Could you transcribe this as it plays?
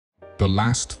The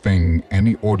last thing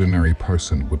any ordinary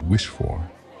person would wish for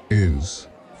is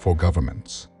for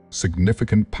governments,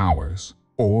 significant powers,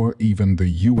 or even the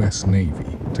US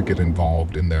Navy to get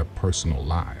involved in their personal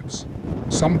lives.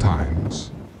 Sometimes,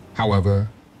 however,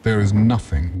 there is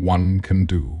nothing one can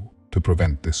do to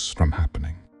prevent this from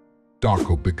happening.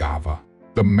 Darko Bigava,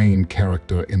 the main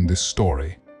character in this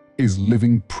story, is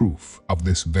living proof of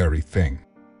this very thing.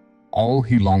 All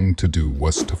he longed to do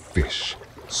was to fish,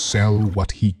 sell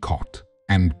what he caught,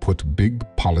 and put big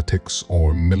politics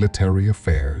or military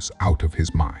affairs out of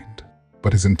his mind.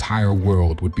 But his entire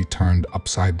world would be turned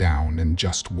upside down in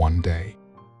just one day.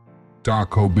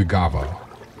 Darko Bigava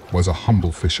was a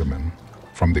humble fisherman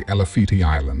from the Elafiti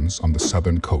Islands on the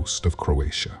southern coast of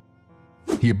Croatia.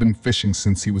 He had been fishing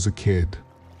since he was a kid.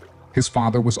 His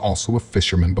father was also a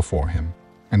fisherman before him,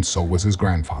 and so was his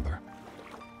grandfather.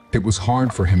 It was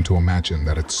hard for him to imagine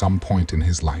that at some point in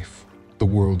his life, the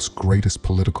world's greatest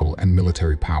political and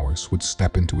military powers would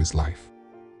step into his life.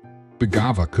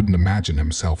 Bigava couldn't imagine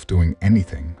himself doing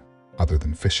anything other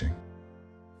than fishing.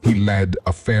 He led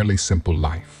a fairly simple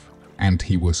life, and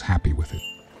he was happy with it.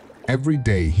 Every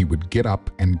day he would get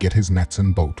up and get his nets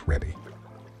and boat ready.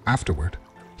 Afterward,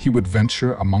 he would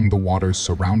venture among the waters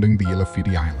surrounding the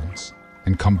Elafiti Islands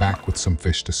and come back with some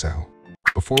fish to sell.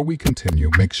 Before we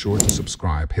continue, make sure to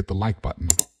subscribe, hit the like button,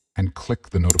 and click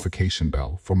the notification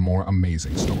bell for more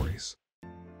amazing stories.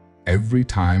 Every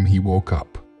time he woke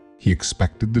up, he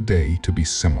expected the day to be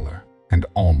similar and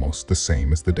almost the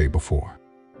same as the day before.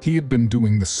 He had been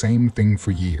doing the same thing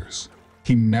for years.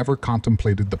 He never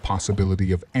contemplated the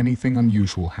possibility of anything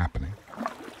unusual happening.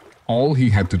 All he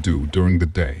had to do during the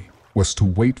day was to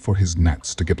wait for his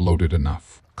nets to get loaded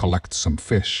enough, collect some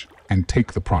fish, and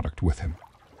take the product with him.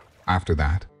 After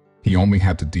that, he only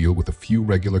had to deal with a few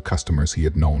regular customers he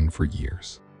had known for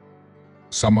years.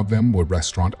 Some of them were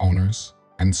restaurant owners,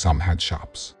 and some had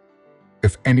shops.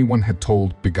 If anyone had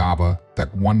told Bigava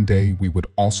that one day we would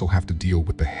also have to deal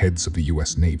with the heads of the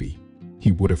US Navy,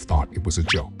 he would have thought it was a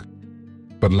joke.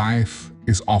 But life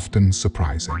is often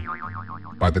surprising.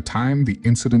 By the time the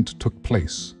incident took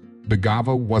place,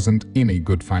 Bigava wasn't in a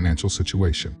good financial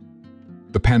situation.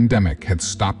 The pandemic had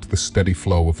stopped the steady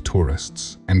flow of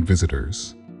tourists and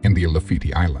visitors in the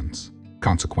Elafiti Islands.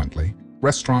 Consequently,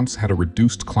 restaurants had a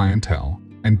reduced clientele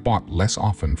and bought less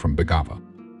often from Bigava.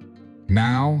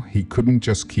 Now, he couldn't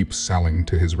just keep selling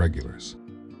to his regulars.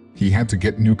 He had to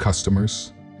get new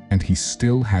customers, and he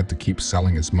still had to keep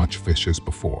selling as much fish as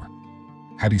before.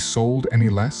 Had he sold any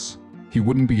less, he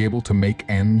wouldn't be able to make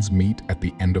ends meet at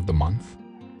the end of the month.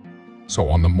 So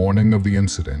on the morning of the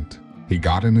incident, he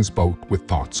got in his boat with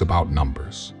thoughts about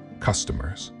numbers,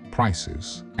 customers,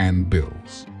 prices, and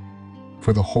bills.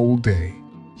 For the whole day,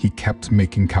 he kept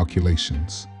making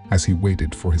calculations as he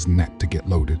waited for his net to get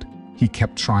loaded. He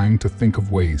kept trying to think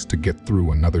of ways to get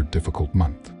through another difficult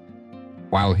month.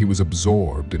 While he was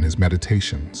absorbed in his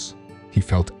meditations, he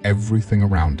felt everything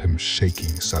around him shaking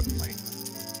suddenly.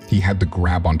 He had to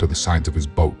grab onto the sides of his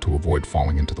boat to avoid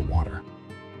falling into the water.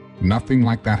 Nothing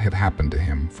like that had happened to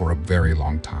him for a very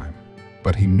long time,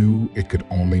 but he knew it could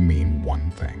only mean one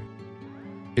thing.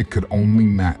 It could only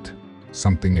mean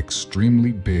something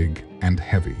extremely big and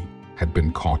heavy had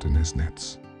been caught in his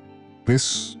nets.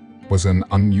 This was an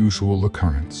unusual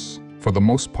occurrence. For the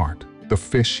most part, the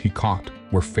fish he caught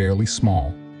were fairly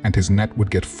small, and his net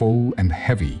would get full and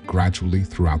heavy gradually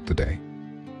throughout the day.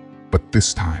 But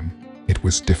this time, it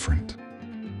was different.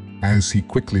 As he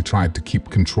quickly tried to keep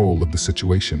control of the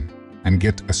situation and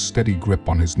get a steady grip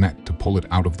on his net to pull it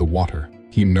out of the water,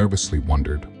 he nervously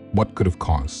wondered what could have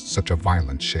caused such a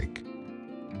violent shake.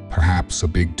 Perhaps a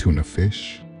big tuna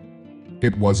fish?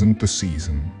 It wasn't the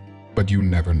season, but you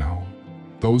never know.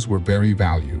 Those were very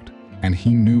valued, and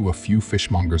he knew a few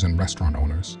fishmongers and restaurant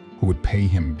owners who would pay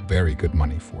him very good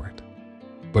money for it.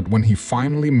 But when he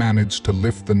finally managed to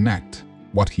lift the net,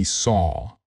 what he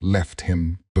saw left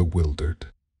him bewildered.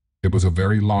 It was a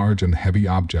very large and heavy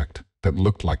object that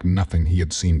looked like nothing he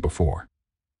had seen before.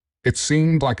 It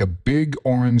seemed like a big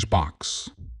orange box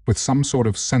with some sort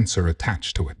of sensor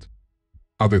attached to it.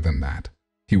 Other than that,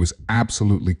 he was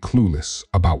absolutely clueless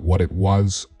about what it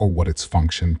was or what its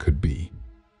function could be.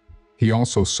 He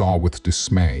also saw with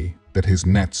dismay that his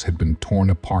nets had been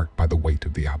torn apart by the weight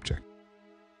of the object.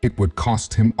 It would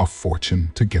cost him a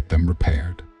fortune to get them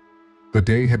repaired. The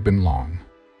day had been long,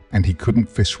 and he couldn't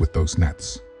fish with those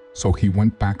nets, so he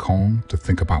went back home to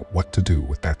think about what to do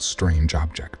with that strange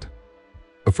object.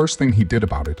 The first thing he did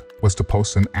about it was to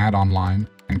post an ad online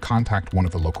and contact one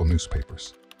of the local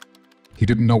newspapers. He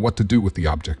didn't know what to do with the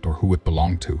object or who it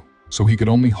belonged to, so he could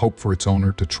only hope for its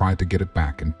owner to try to get it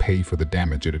back and pay for the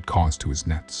damage it had caused to his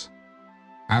nets.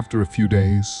 After a few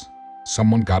days,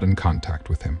 someone got in contact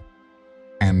with him,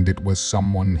 and it was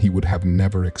someone he would have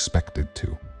never expected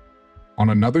to.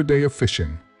 On another day of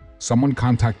fishing, someone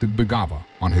contacted Begava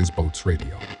on his boat's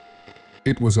radio.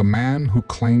 It was a man who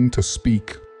claimed to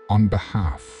speak on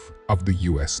behalf of the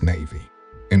US Navy.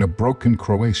 In a broken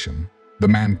Croatian, the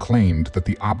man claimed that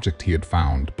the object he had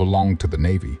found belonged to the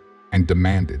Navy and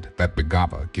demanded that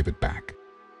Begava give it back.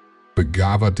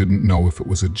 Begava didn't know if it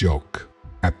was a joke.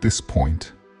 At this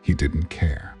point, he didn't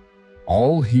care.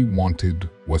 All he wanted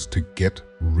was to get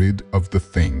rid of the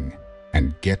thing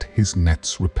and get his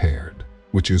nets repaired,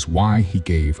 which is why he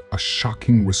gave a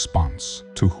shocking response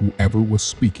to whoever was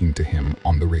speaking to him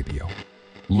on the radio.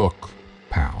 "Look,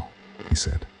 pal," he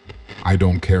said, "I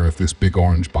don't care if this big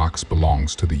orange box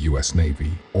belongs to the US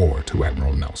Navy or to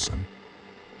Admiral Nelson.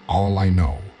 All I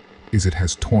know is it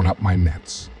has torn up my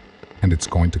nets, and it's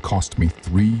going to cost me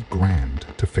 $3,000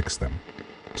 to fix them.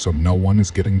 So no one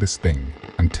is getting this thing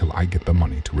until I get the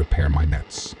money to repair my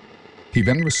nets." He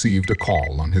then received a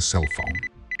call on his cell phone.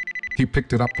 He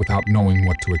picked it up without knowing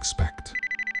what to expect.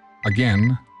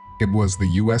 Again, it was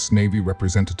the US Navy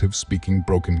representative speaking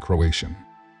broken Croatian.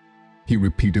 He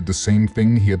repeated the same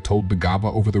thing he had told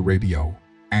Begava over the radio,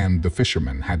 and the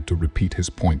fisherman had to repeat his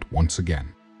point once again.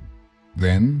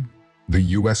 Then, the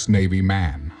US Navy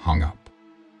man hung up.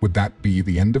 Would that be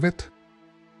the end of it?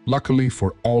 Luckily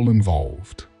for all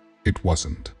involved, it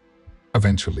wasn't.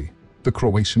 Eventually, the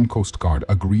Croatian Coast Guard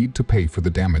agreed to pay for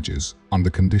the damages on the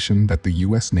condition that the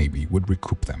US Navy would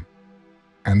recoup them.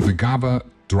 And Begava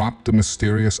dropped the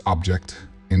mysterious object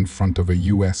in front of a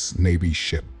US Navy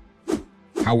ship.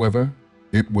 However,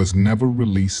 it was never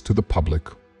released to the public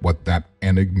what that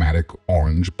enigmatic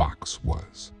orange box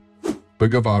was.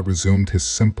 Begava resumed his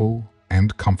simple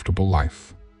and comfortable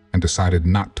life and decided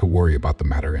not to worry about the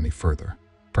matter any further,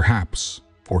 perhaps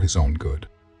for his own good.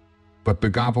 But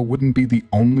Begava wouldn't be the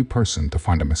only person to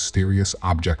find a mysterious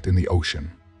object in the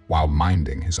ocean while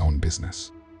minding his own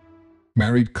business.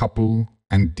 Married couple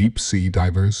and deep-sea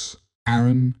divers,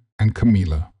 Aaron and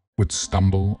Camila, would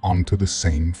stumble onto the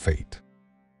same fate.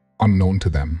 Unknown to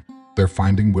them, their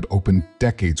finding would open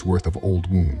decades' worth of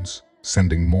old wounds,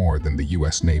 sending more than the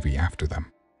US Navy after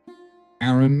them.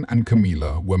 Aaron and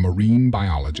Camila were marine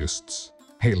biologists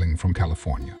hailing from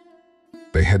California.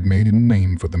 They had made a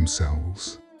name for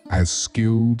themselves as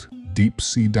skilled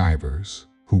deep-sea divers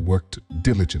who worked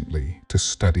diligently to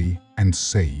study and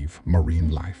save marine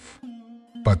life.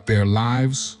 But their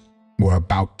lives were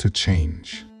about to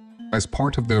change. As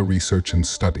part of their research and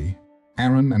study,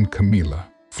 Aaron and Camila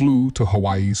flew to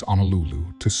Hawaii's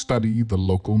Honolulu to study the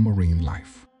local marine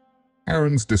life.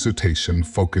 Aaron's dissertation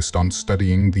focused on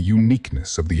studying the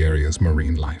uniqueness of the area's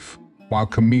marine life, while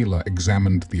Camila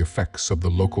examined the effects of the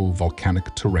local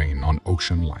volcanic terrain on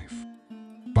ocean life.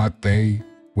 But they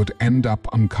would end up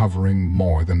uncovering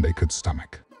more than they could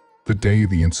stomach. The day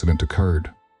the incident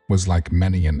occurred was like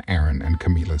many in Aaron and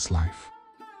Camila's life.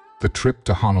 The trip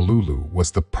to Honolulu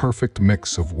was the perfect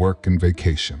mix of work and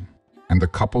vacation, and the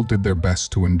couple did their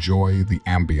best to enjoy the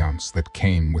ambiance that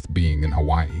came with being in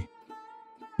Hawaii.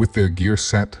 With their gear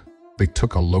set, they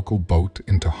took a local boat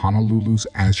into Honolulu's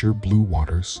azure blue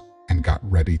waters and got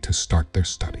ready to start their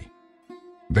study.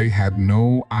 They had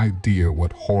no idea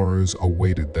what horrors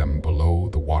awaited them below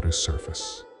the water's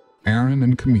surface. Aaron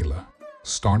and Camila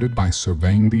started by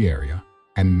surveying the area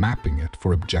and mapping it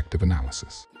for objective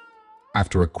analysis.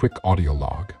 After a quick audio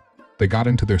log, they got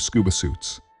into their scuba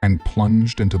suits and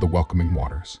plunged into the welcoming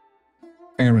waters.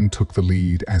 Aaron took the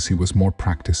lead as he was more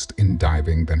practiced in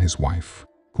diving than his wife,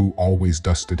 who always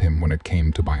dusted him when it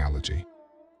came to biology.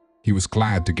 He was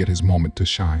glad to get his moment to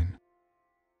shine.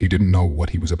 He didn't know what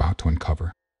he was about to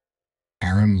uncover.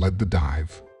 Aaron led the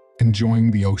dive,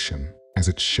 enjoying the ocean as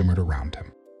it shimmered around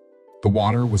him. The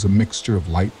water was a mixture of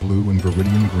light blue and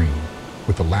viridian green,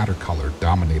 with the latter color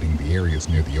dominating the areas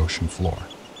near the ocean floor.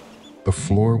 The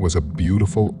floor was a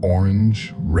beautiful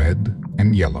orange, red,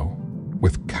 and yellow,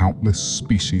 with countless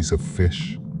species of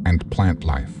fish and plant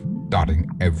life dotting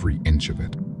every inch of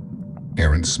it.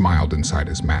 Aaron smiled inside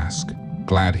his mask,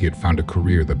 glad he had found a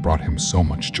career that brought him so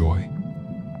much joy.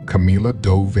 Camila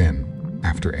dove in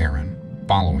after Aaron,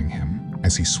 following him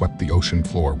as he swept the ocean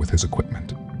floor with his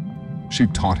equipment. She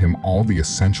taught him all the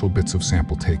essential bits of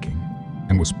sample taking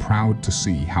and was proud to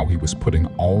see how he was putting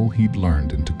all he'd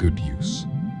learned into good use.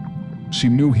 She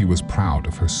knew he was proud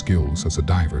of her skills as a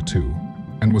diver too,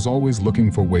 and was always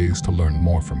looking for ways to learn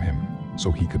more from him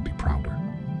so he could be prouder.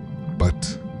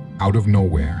 But out of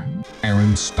nowhere,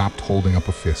 Aaron stopped holding up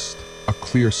a fist, a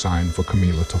clear sign for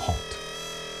Camila to halt.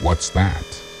 "What's that?"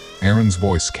 Aaron's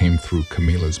voice came through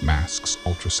Camila's mask's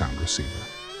ultrasound receiver.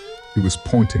 He was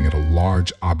pointing at a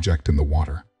large object in the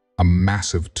water, a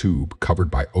massive tube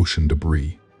covered by ocean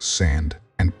debris, sand,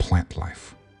 and plant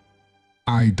life.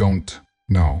 "I don't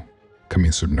know,"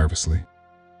 Camille said nervously.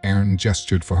 Aaron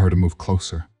gestured for her to move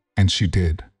closer, and she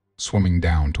did, swimming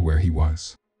down to where he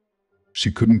was.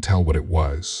 She couldn't tell what it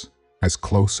was, as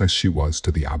close as she was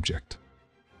to the object.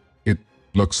 "It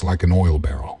looks like an oil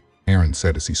barrel," Aaron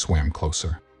said as he swam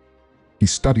closer. He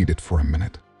studied it for a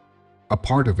minute. "A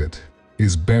part of it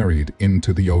is buried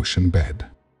into the ocean bed,"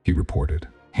 he reported,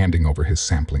 handing over his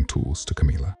sampling tools to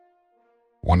Camila.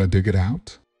 "Want to dig it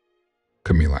out?"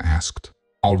 Camila asked,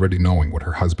 already knowing what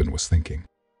her husband was thinking.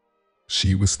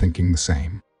 She was thinking the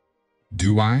same.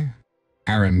 "Do I?"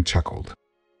 Aaron chuckled.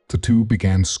 The two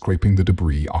began scraping the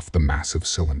debris off the massive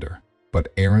cylinder,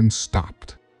 but Aaron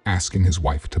stopped, asking his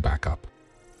wife to back up.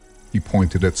 He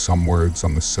pointed at some words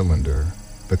on the cylinder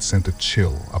that sent a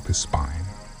chill up his spine.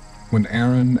 When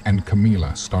Aaron and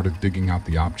Camila started digging out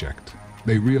the object,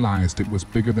 they realized it was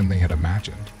bigger than they had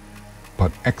imagined.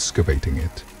 But excavating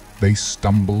it, they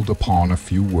stumbled upon a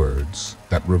few words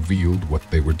that revealed what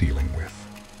they were dealing with.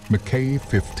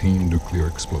 "MK-15 nuclear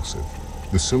explosive."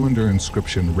 The cylinder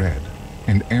inscription read,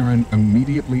 and Aaron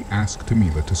immediately asked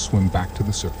Camila to swim back to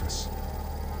the surface.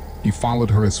 He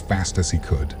followed her as fast as he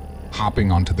could,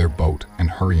 hopping onto their boat and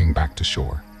hurrying back to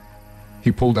shore.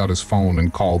 He pulled out his phone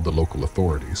and called the local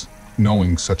authorities,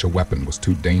 knowing such a weapon was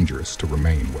too dangerous to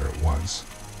remain where it was.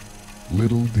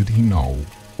 Little did he know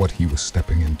what he was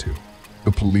stepping into.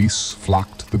 The police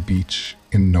flocked to the beach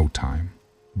in no time,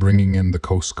 bringing in the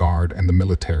Coast Guard and the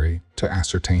military to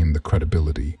ascertain the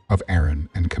credibility of Aaron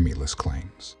and Camila's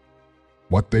claims.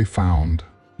 What they found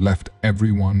left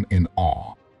everyone in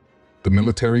awe. The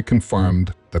military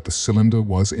confirmed that the cylinder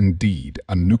was indeed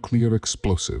a nuclear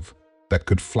explosive that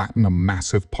could flatten a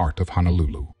massive part of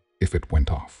Honolulu if it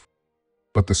went off.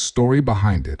 But the story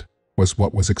behind it was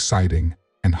what was exciting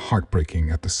and heartbreaking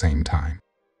at the same time.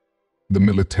 The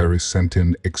military sent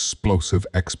in explosive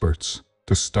experts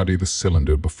to study the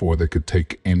cylinder before they could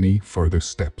take any further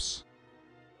steps.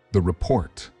 The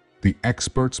report the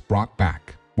experts brought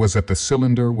back was that the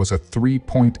cylinder was a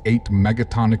 3.8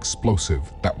 megaton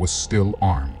explosive that was still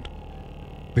armed.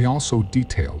 They also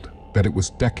detailed that it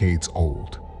was decades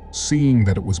old, seeing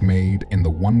that it was made in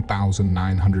the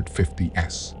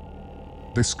 1950s.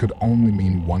 This could only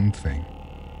mean one thing.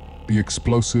 The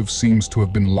explosive seems to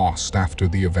have been lost after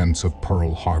the events of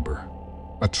Pearl Harbor,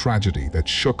 a tragedy that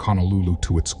shook Honolulu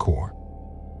to its core.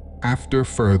 After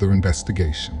further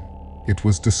investigation, it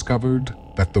was discovered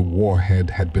that the warhead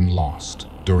had been lost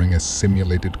during a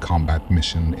simulated combat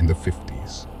mission in the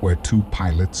 50s, where two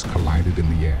pilots collided in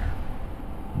the air.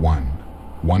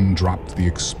 One dropped the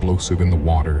explosive in the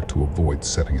water to avoid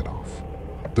setting it off.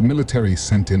 The military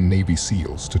sent in Navy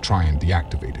SEALs to try and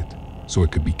deactivate it so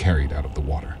it could be carried out of the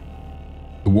water.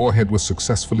 The warhead was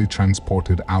successfully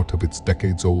transported out of its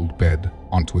decades-old bed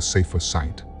onto a safer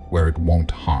site where it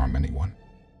won't harm anyone.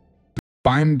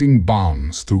 Binding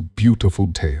bonds through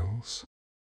beautiful tales.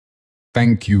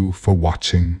 Thank you for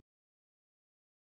watching.